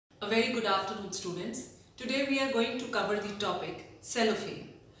very good afternoon, students. Today we are going to cover the topic cellophane.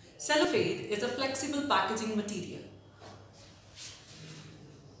 Cellophane is a flexible packaging material.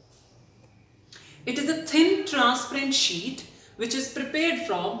 It is a thin transparent sheet which is prepared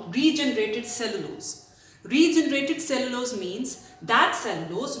from regenerated cellulose. Regenerated cellulose means that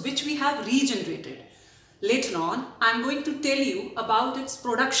cellulose which we have regenerated. Later on, I am going to tell you about its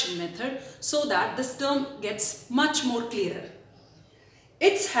production method so that this term gets much more clearer.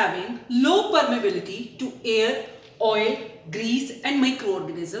 It's having low permeability to air, oil, grease and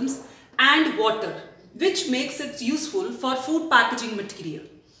microorganisms and water, which makes it useful for food packaging material.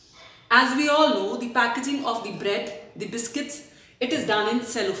 As we all know, the packaging of the bread, the biscuits, it is done in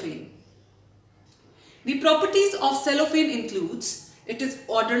cellophane. The properties of cellophane includes, it is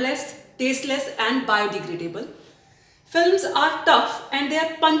odorless, tasteless and biodegradable. Films are tough and they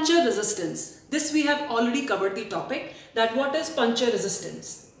are puncture resistance. This we have already covered the topic that what is puncture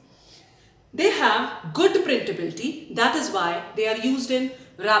resistance. They have good printability, that is why they are used in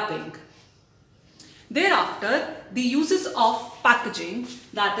wrapping. Thereafter, the uses of packaging,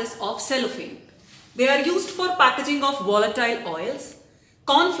 that is of cellophane. They are used for packaging of volatile oils,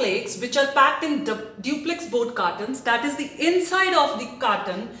 cornflakes which are packed in duplex board cartons, that is the inside of the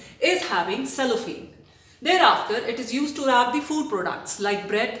carton is having cellophane. Thereafter, it is used to wrap the food products like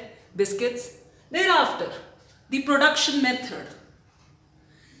bread, biscuits. Thereafter, the production method.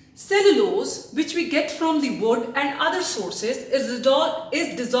 Cellulose, which we get from the wood and other sources, is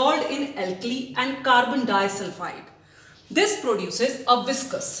dissolved in alkali and carbon disulfide. This produces a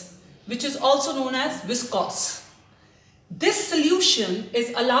viscous, which is also known as viscose. This solution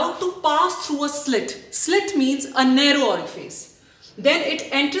is allowed to pass through a slit. Slit means a narrow orifice. Then it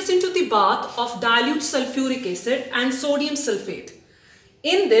enters into the bath of dilute sulfuric acid and sodium sulfate.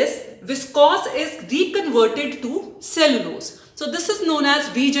 In this, viscose is reconverted to cellulose. So this is known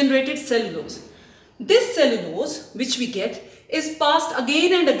as regenerated cellulose. This cellulose which we get is passed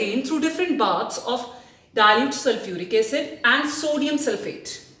again and again through different baths of dilute sulfuric acid and sodium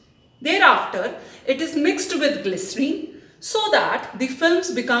sulfate. Thereafter, it is mixed with glycerine so that the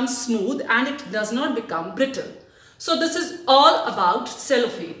films become smooth and it does not become brittle. So this is all about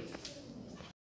cellophane.